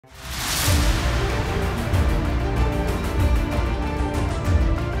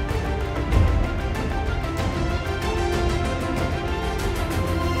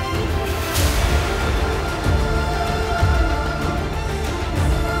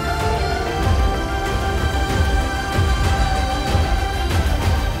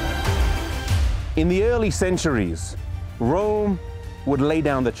In the early centuries, Rome would lay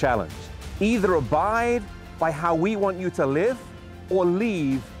down the challenge. Either abide by how we want you to live, or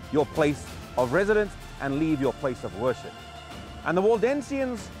leave your place of residence and leave your place of worship. And the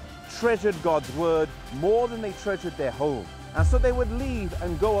Waldensians treasured God's word more than they treasured their home. And so they would leave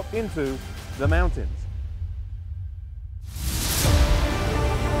and go up into the mountains.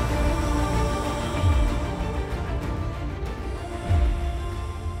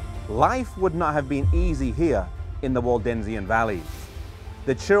 Life would not have been easy here in the Waldensian valleys.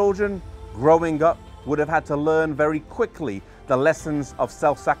 The children growing up would have had to learn very quickly the lessons of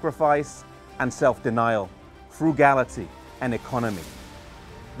self-sacrifice and self-denial, frugality and economy.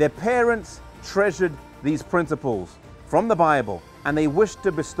 Their parents treasured these principles from the Bible, and they wished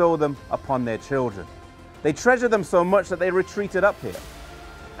to bestow them upon their children. They treasured them so much that they retreated up here.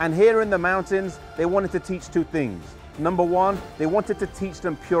 And here in the mountains, they wanted to teach two things. Number one, they wanted to teach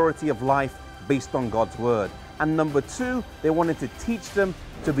them purity of life based on God's word. And number two, they wanted to teach them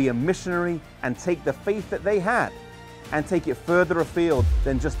to be a missionary and take the faith that they had and take it further afield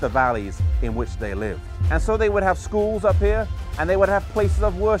than just the valleys in which they lived. And so they would have schools up here, and they would have places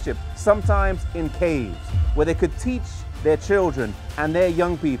of worship, sometimes in caves, where they could teach their children and their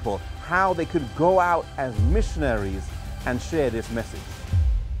young people how they could go out as missionaries and share this message.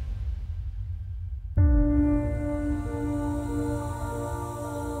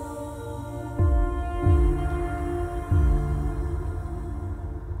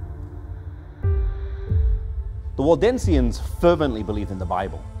 The Waldensians fervently believed in the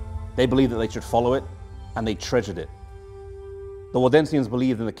Bible. They believed that they should follow it, and they treasured it. The Waldensians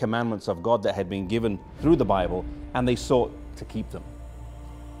believed in the commandments of God that had been given through the Bible, and they sought to keep them.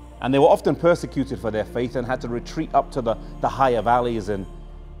 And they were often persecuted for their faith and had to retreat up to the higher valleys.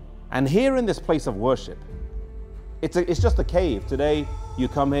 And here in this place of worship, it's just a cave. Today, you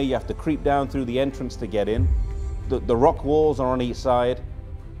come here, you have to creep down through the entrance to get in. The rock walls are on each side.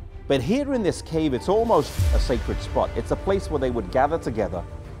 But here in this cave, it's almost a sacred spot. It's a place where they would gather together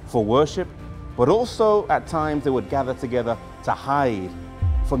for worship, but also at times they would gather together to hide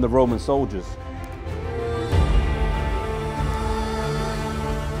from the Roman soldiers.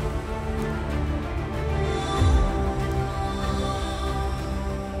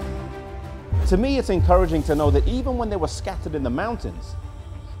 To me, it's encouraging to know that even when they were scattered in the mountains,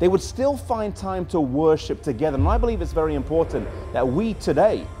 they would still find time to worship together. And I believe it's very important that we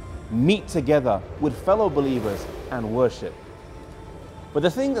today meet together with fellow believers and worship. But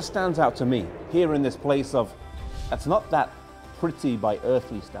the thing that stands out to me here in this place that's not that pretty by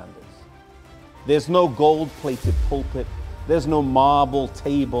earthly standards. There's no gold-plated pulpit. There's no marble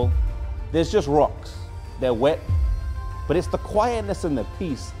table. There's just rocks. They're wet. But it's the quietness and the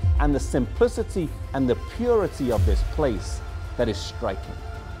peace and the simplicity and the purity of this place that is striking.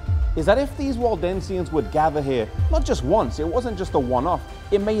 Is that if these Waldensians would gather here, not just once, it wasn't just a one-off,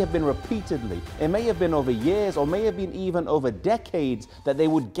 it may have been repeatedly, it may have been over years, or may have been even over decades, that they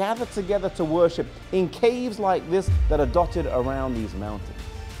would gather together to worship in caves like this that are dotted around these mountains.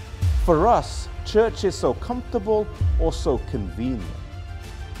 For us, church is so comfortable or so convenient.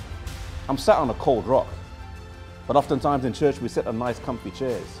 I'm sat on a cold rock, but oftentimes in church we sit on nice comfy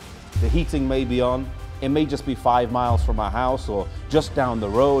chairs. The heating may be on, it may just be 5 miles from our house or just down the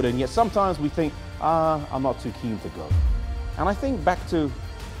road, and yet sometimes we think, I'm not too keen to go. And I think back to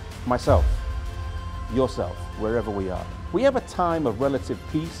myself, yourself, wherever we are. We have a time of relative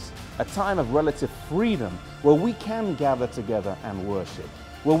peace, a time of relative freedom, where we can gather together and worship,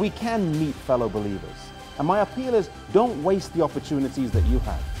 where we can meet fellow believers. And my appeal is, don't waste the opportunities that you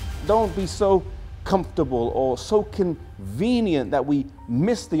have. Don't be so comfortable or so convenient that we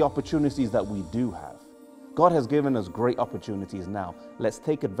miss the opportunities that we do have. God has given us great opportunities now. Let's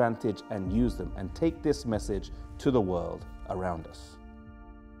take advantage and use them and take this message to the world around us.